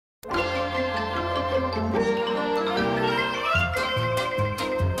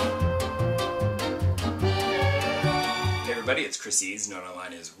everybody, it's Chris Eads, known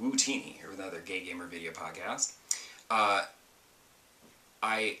online as Wootini, here with another Gay Gamer video podcast. I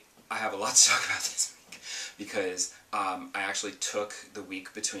have a lot to talk about this week, because I actually took the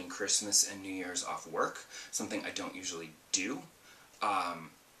week between Christmas and New Year's off work, something I don't usually do,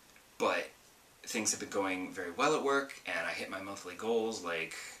 but things have been going very well at work, and I hit my monthly goals,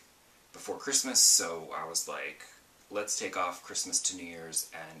 like, before Christmas, so I was like, let's take off Christmas to New Year's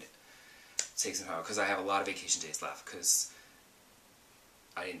and take some time, because I have a lot of vacation days left, because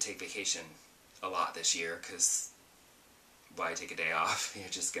I didn't take vacation a lot this year, because why take a day off? You're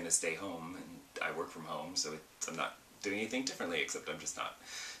just going to stay home, and I work from home, so I'm not doing anything differently, except I'm just not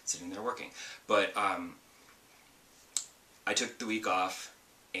sitting there working. But I took the week off,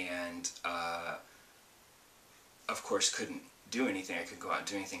 and of course couldn't do anything. I couldn't go out and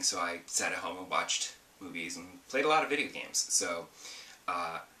do anything, so I sat at home and watched movies and played a lot of video games. So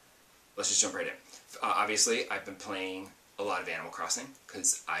let's just jump right in. Obviously, I've been playing a lot of Animal Crossing,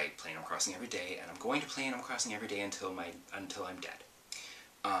 because I play Animal Crossing every day, and I'm going to play Animal Crossing every day until I'm dead.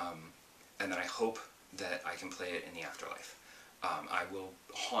 And then I hope that I can play it in the afterlife. I will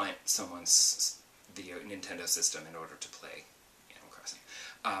haunt the Nintendo system in order to play Animal Crossing.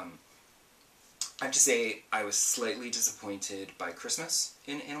 I have to say, I was slightly disappointed by Christmas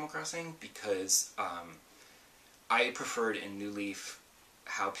in Animal Crossing, because I preferred in New Leaf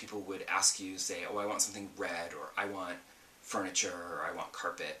how people would ask you, say, oh, I want something red, or I want furniture, or I want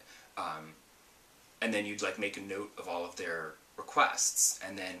carpet, and then you'd like make a note of all of their requests,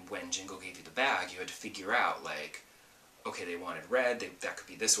 and then when Jingle gave you the bag, you had to figure out, like, okay, they wanted red, that could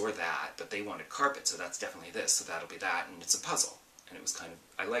be this or that, but they wanted carpet, so that's definitely this, so that'll be that, and it's a puzzle. And it was kind of,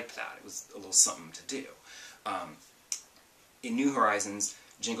 I liked that. It was a little something to do. In New Horizons,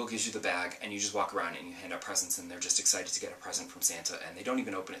 Jingle gives you the bag, and you just walk around and you hand out presents, and they're just excited to get a present from Santa, and they don't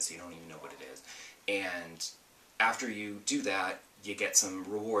even open it, so you don't even know what it is. And after you do that, you get some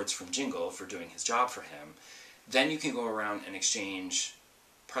rewards from Jingle for doing his job for him. Then you can go around and exchange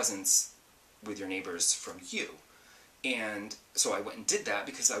presents with your neighbors from you. And so I went and did that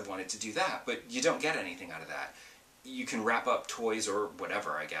because I wanted to do that, but you don't get anything out of that. You can wrap up toys or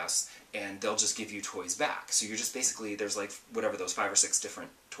whatever, I guess, and they'll just give you toys back. So you're just basically, there's like, whatever, those 5 or 6 different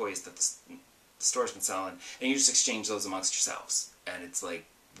toys that the store's been selling, and you just exchange those amongst yourselves. And it's like,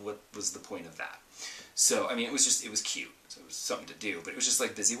 what was the point of that? So, I mean, it was cute. So it was something to do, but it was just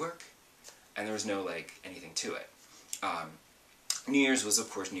like busy work, and there was no, like, anything to it. New Year's was,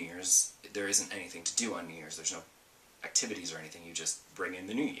 of course, New Year's. There isn't anything to do on New Year's. There's no activities or anything. You just bring in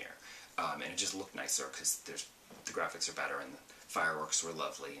the new year. And it just looked nicer, because the graphics are better, and the fireworks were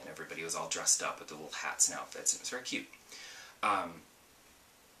lovely, and everybody was all dressed up with the little hats and outfits, and it was very cute. I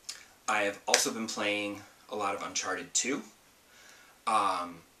have also been playing a lot of Uncharted 2,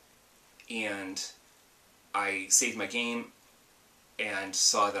 and I saved my game and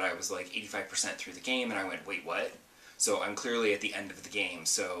saw that I was like 85% through the game, and I went, wait, what? So I'm clearly at the end of the game,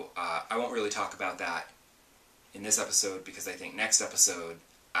 so I won't really talk about that in this episode, because I think next episode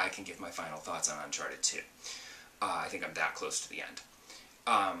I can give my final thoughts on Uncharted 2. I think I'm that close to the end.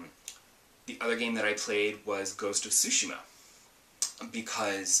 The other game that I played was Ghost of Tsushima,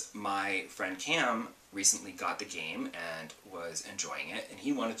 because my friend Cam recently got the game and was enjoying it, and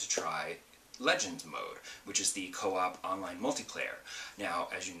he wanted to try Legends mode, which is the co-op online multiplayer. Now,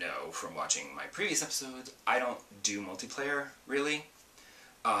 as you know from watching my previous episodes, I don't do multiplayer, really.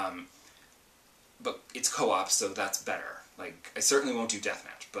 But it's co-op, so that's better. Like, I certainly won't do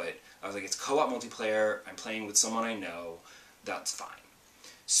deathmatch, but I was like, it's co-op multiplayer, I'm playing with someone I know, that's fine.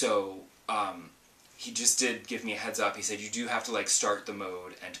 So, he just did give me a heads up. He said, you do have to, like, start the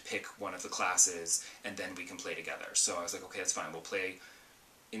mode and pick one of the classes, and then we can play together. So I was like, okay, that's fine, we'll play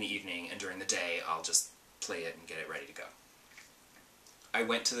in the evening, and during the day, I'll just play it and get it ready to go. I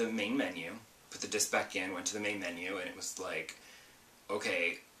went to the main menu, put the disc back in, went to the main menu, and it was like,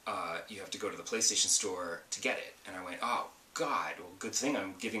 okay, you have to go to the PlayStation Store to get it. And I went, oh, God, well, good thing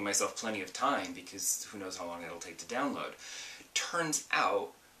I'm giving myself plenty of time, because who knows how long it'll take to download. Turns out,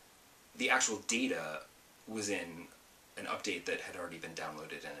 the actual data was in an update that had already been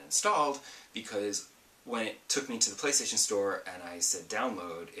downloaded and installed, because when it took me to the PlayStation Store and I said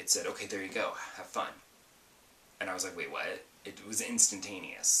download, it said, okay, there you go, have fun. And I was like, wait, what? It was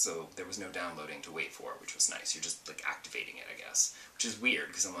instantaneous, so there was no downloading to wait for, which was nice. You're just, like, activating it, I guess. Which is weird,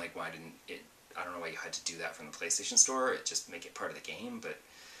 because I'm like, why didn't it... I don't know why you had to do that from the PlayStation Store. It just make it part of the game, but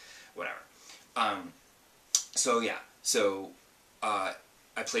whatever. So, yeah. So, I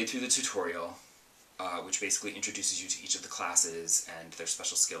played through the tutorial, which basically introduces you to each of the classes and their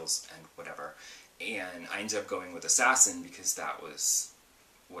special skills and whatever. And I ended up going with Assassin, because that was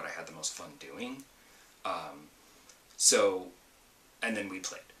what I had the most fun doing. So, and then we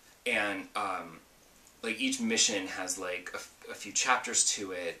played. And, like, each mission has, like, a few chapters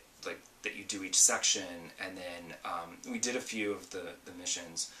to it, like, that you do each section, and then, we did a few of the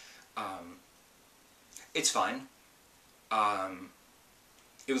missions. It's fine.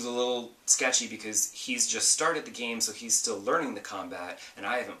 It was a little sketchy because he's just started the game, so he's still learning the combat, and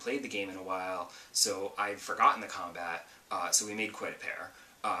I haven't played the game in a while, so I've forgotten the combat, so we made quite a pair.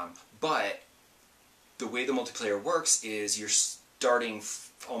 But the way the multiplayer works is you're starting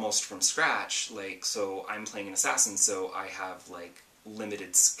almost from scratch, like, so I'm playing an assassin, so I have, like,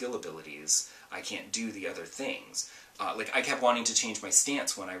 limited skill abilities. I can't do the other things. Like, I kept wanting to change my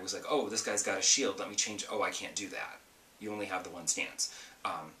stance when I was like, oh, this guy's got a shield, let me change, oh, I can't do that. You only have the one stance.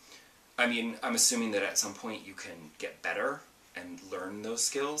 I mean, I'm assuming that at some point you can get better and learn those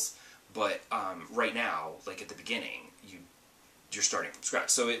skills, but right now, like at the beginning, you're starting from scratch.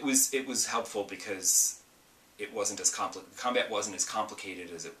 So it was helpful because it wasn't as combat wasn't as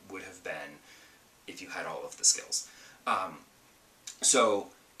complicated as it would have been if you had all of the skills. So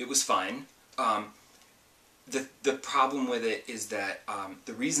it was fine. The problem with it is that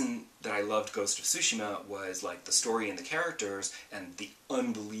the reason that I loved Ghost of Tsushima was like the story and the characters and the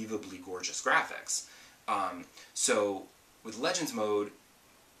unbelievably gorgeous graphics. So with Legends mode,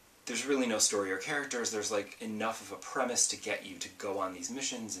 there's really no story or characters. There's like enough of a premise to get you to go on these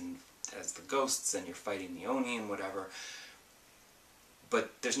missions and as the ghosts and you're fighting the Oni and whatever.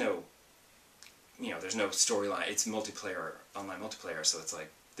 But there's no, there's no storyline. It's multiplayer, online multiplayer, so it's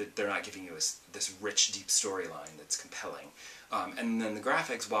like they're not giving you this rich, deep storyline that's compelling. And then the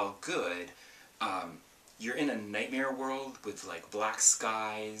graphics, while good, you're in a nightmare world with like black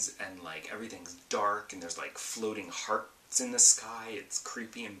skies and like everything's dark and there's like floating hearts in the sky. It's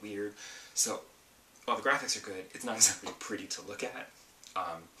creepy and weird. So while the graphics are good, it's not exactly pretty to look at.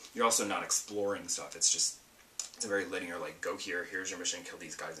 You're also not exploring stuff. It's a very linear, like, go here, here's your mission, kill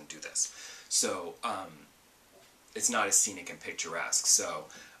these guys and do this. So it's not as scenic and picturesque. So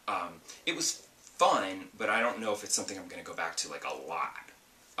it was fun, but I don't know if it's something I'm going to go back to like a lot.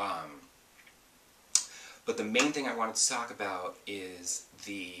 But the main thing I wanted to talk about is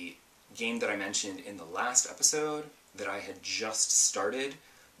the game that I mentioned in the last episode that I had just started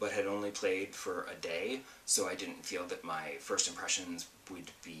but had only played for a day, so I didn't feel that my first impressions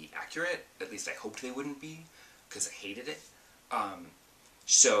would be accurate. At least I hoped they wouldn't be, because I hated it. And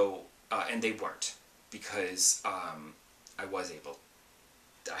they weren't, because I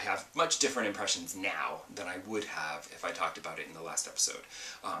have much different impressions now than I would have if I talked about it in the last episode.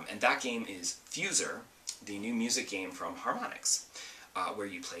 And that game is Fuser, the new music game from Harmonix, where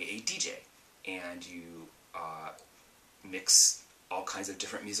you play a DJ, and you mix all kinds of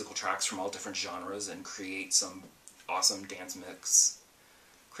different musical tracks from all different genres and create some awesome dance mix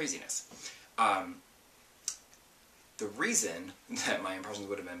craziness. The reason that my impressions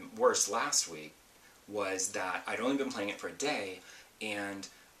would have been worse last week was that I'd only been playing it for a day, and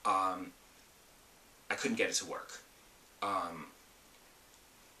I couldn't get it to work.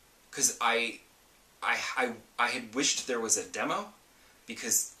 Because I had wished there was a demo,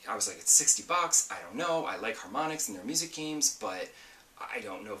 because I was like, it's $60, I don't know, I like Harmonix and their music games, but I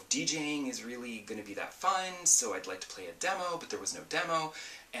don't know if DJing is really going to be that fun, so I'd like to play a demo, but there was no demo,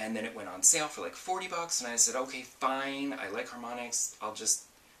 and then it went on sale for like $40, and I said, okay, fine, I like Harmonix, I'll just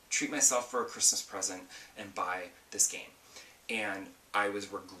treat myself for a Christmas present and buy this game. And I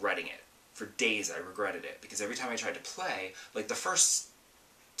was regretting it. For days I regretted it, because every time I tried to play, like the first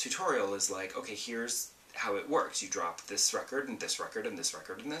tutorial is like, okay, here's how it works. You drop this record, and this record, and this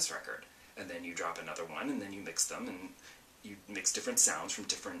record, and this record. And then you drop another one, and then you mix them, and you mix different sounds from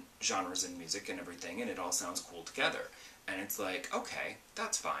different genres in music and everything, and it all sounds cool together. And it's like, okay,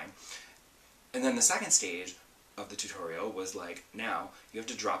 that's fine. And then the second stage of the tutorial was like, now you have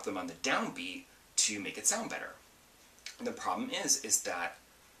to drop them on the downbeat to make it sound better. And the problem is that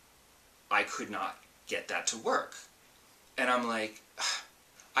I could not get that to work. And I'm like,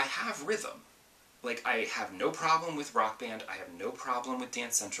 I have rhythm. Like, I have no problem with Rock Band, I have no problem with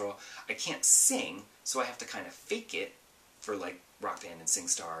Dance Central. I can't sing, so I have to kind of fake it for, like, Rock Band and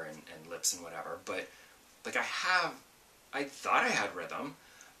SingStar and Lips and whatever. But, like, I thought I had rhythm.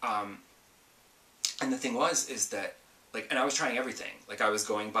 And the thing is that, like, and I was trying everything. Like, I was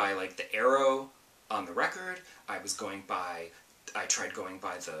going by, like, the arrow on the record. I tried going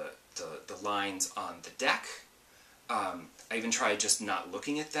by the lines on the deck. I even tried just not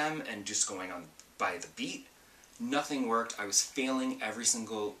looking at them and just going on by the beat. Nothing worked. I was failing every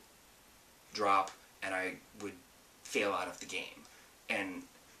single drop, and I would fail out of the game. And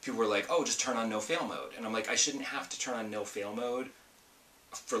people were like, oh, just turn on no fail mode. And I'm like, I shouldn't have to turn on no fail mode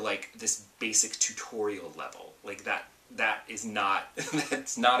for like this basic tutorial level. Like that is not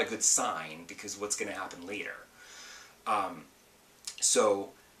that's not a good sign, because what's going to happen later. So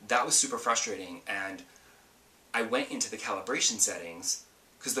that was super frustrating, and I went into the calibration settings,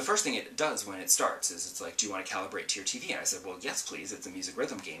 because the first thing it does when it starts is it's like, do you want to calibrate to your TV? And I said, well, yes, please. It's a music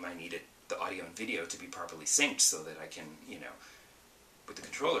rhythm game. I need the audio and video to be properly synced so that I can, with the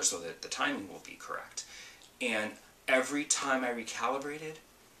controller, so that the timing will be correct. And every time I recalibrated,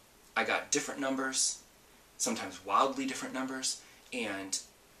 I got different numbers, sometimes wildly different numbers, and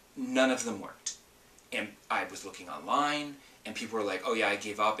none of them worked. And I was looking online, and people were like, oh yeah, I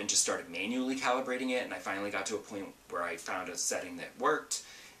gave up and just started manually calibrating it, and I finally got to a point where I found a setting that worked,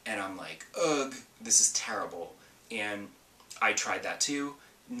 and I'm like, ugh, this is terrible. And I tried that too,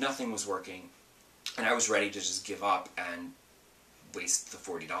 nothing was working, and I was ready to just give up and waste the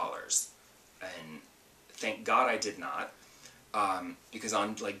 $40. And thank God I did not, because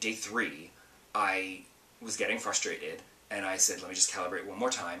on like day 3, I was getting frustrated, and I said, let me just calibrate one more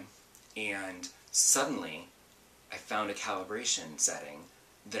time, and suddenly I found a calibration setting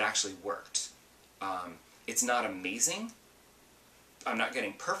that actually worked. It's not amazing. I'm not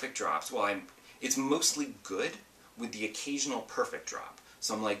getting perfect drops. Well, it's mostly good with the occasional perfect drop.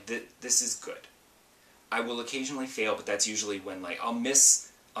 So I'm like, this is good. I will occasionally fail, but that's usually when like I'll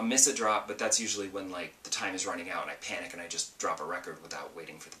miss a drop, but that's usually when like the time is running out and I panic and I just drop a record without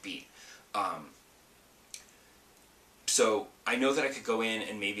waiting for the beat. So I know that I could go in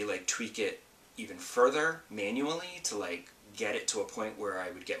and maybe like tweak it even further manually to like get it to a point where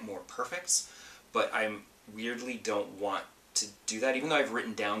I would get more perfects, but I weirdly don't want to do that. Even though I've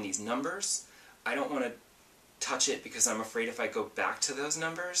written down these numbers, I don't want to touch it because I'm afraid if I go back to those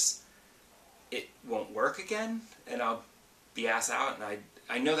numbers, it won't work again and I'll be ass out. And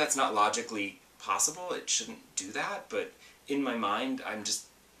I know that's not logically possible, it shouldn't do that, but in my mind I'm just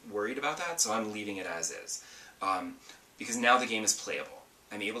worried about that, so I'm leaving it as is. Because now the game is playable.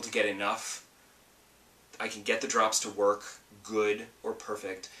 I'm able to get enough, I can get the drops to work good or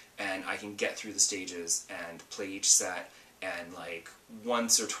perfect, and I can get through the stages and play each set, and like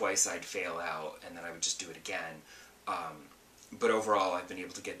once or twice I'd fail out and then I would just do it again. But overall I've been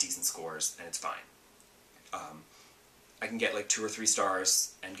able to get decent scores and it's fine. I can get like 2 or 3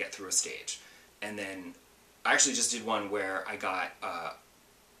 stars and get through a stage. And then I actually just did one where I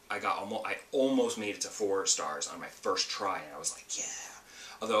almost made it to 4 stars on my first try, and I was like, yeah.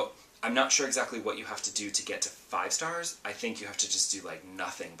 Although I'm not sure exactly what you have to do to get to 5 stars. I think you have to just do like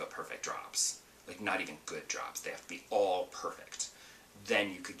nothing but perfect drops. Like not even good drops. They have to be all perfect.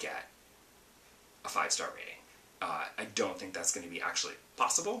 Then you could get a 5-star rating. I don't think that's going to be actually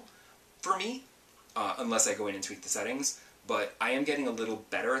possible for me, unless I go in and tweak the settings. But I am getting a little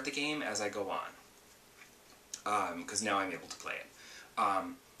better at the game as I go on, because now I'm able to play it.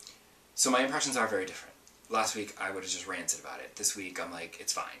 So my impressions are very different. Last week I would have just ranted about it. This week I'm like,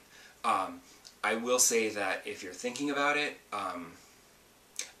 it's fine. I will say that if you're thinking about it,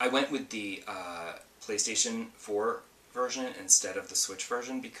 I went with the PlayStation 4 version instead of the Switch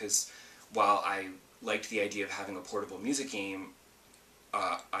version because while I liked the idea of having a portable music game,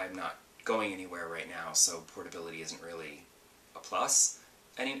 I'm not going anywhere right now, so portability isn't really a plus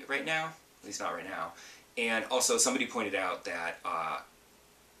right now, at least not right now. And also somebody pointed out that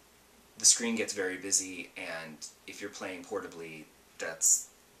the screen gets very busy, and if you're playing portably, that's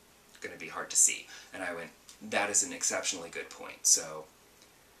going to be hard to see. And I went, that is an exceptionally good point, so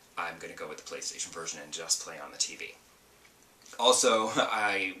I'm going to go with the PlayStation version and just play on the TV. Also,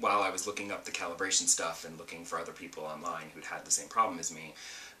 while I was looking up the calibration stuff and looking for other people online who'd had the same problem as me,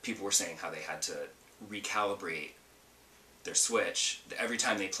 people were saying how they had to recalibrate their Switch. Every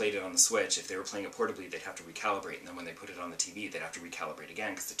time they played it on the Switch, if they were playing it portably, they'd have to recalibrate, and then when they put it on the TV, they'd have to recalibrate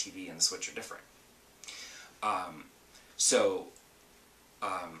again because the TV and the Switch are different.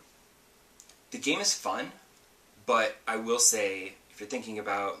 The game is fun, but I will say, if you're thinking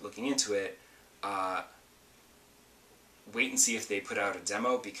about looking into it, wait and see if they put out a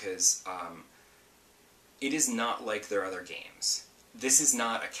demo, because it is not like their other games. This is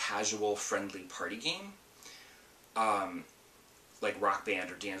not a casual, friendly party game, like Rock Band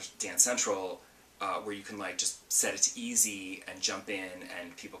or Dance Central, where you can like just set it to easy and jump in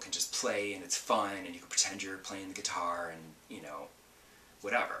and people can just play and it's fun and you can pretend you're playing the guitar and,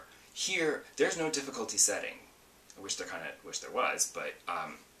 whatever. Here, there's no difficulty setting. I wish there was, but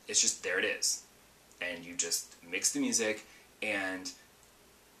it's just, there it is. And you just mix the music, and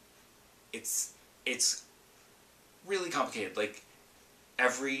it's really complicated. Like,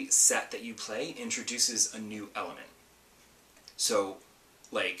 every set that you play introduces a new element. So,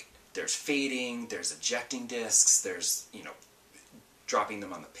 like, there's fading, there's ejecting discs, there's, dropping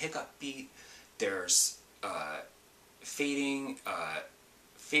them on the pickup beat. There's fading,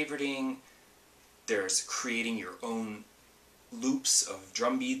 favoriting. There's creating your own loops of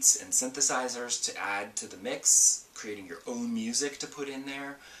drum beats and synthesizers to add to the mix, creating your own music to put in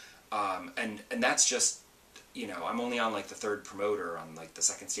there. And that's just, you know, I'm only on like the third promoter, on like the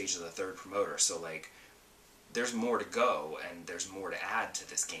second stage of the third promoter, so like there's more to go and there's more to add to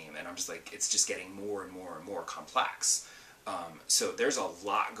this game, and I'm just like, it's just getting more and more and more complex. So there's a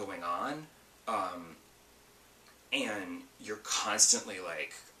lot going on, and you're constantly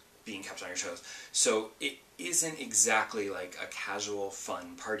like being kept on your toes. So it isn't exactly like a casual,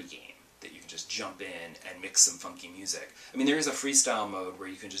 fun party game that you can just jump in and mix some funky music. I mean, there is a freestyle mode where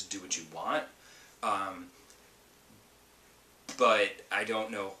you can just do what you want, but I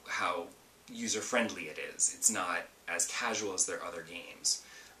don't know how user-friendly it is. It's not as casual as their other games.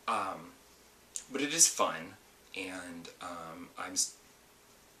 But it is fun, and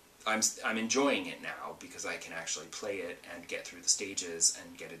I'm enjoying it now because I can actually play it and get through the stages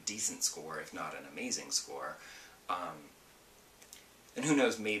and get a decent score, if not an amazing score. And who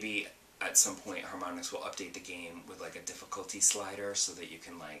knows, maybe at some point Harmonix will update the game with like a difficulty slider so that you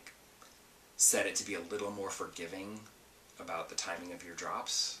can like set it to be a little more forgiving about the timing of your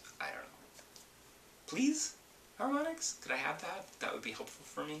drops. I don't know. Please, Harmonix? Could I have that? That would be helpful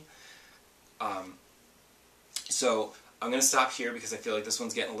for me. So I'm going to stop here because I feel like this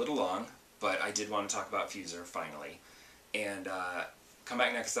one's getting a little long, but I did want to talk about Fuser finally. And come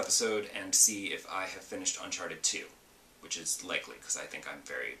back next episode and see if I have finished Uncharted 2, which is likely because I think I'm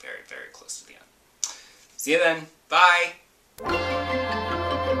very, very, very close to the end. See you then. Bye!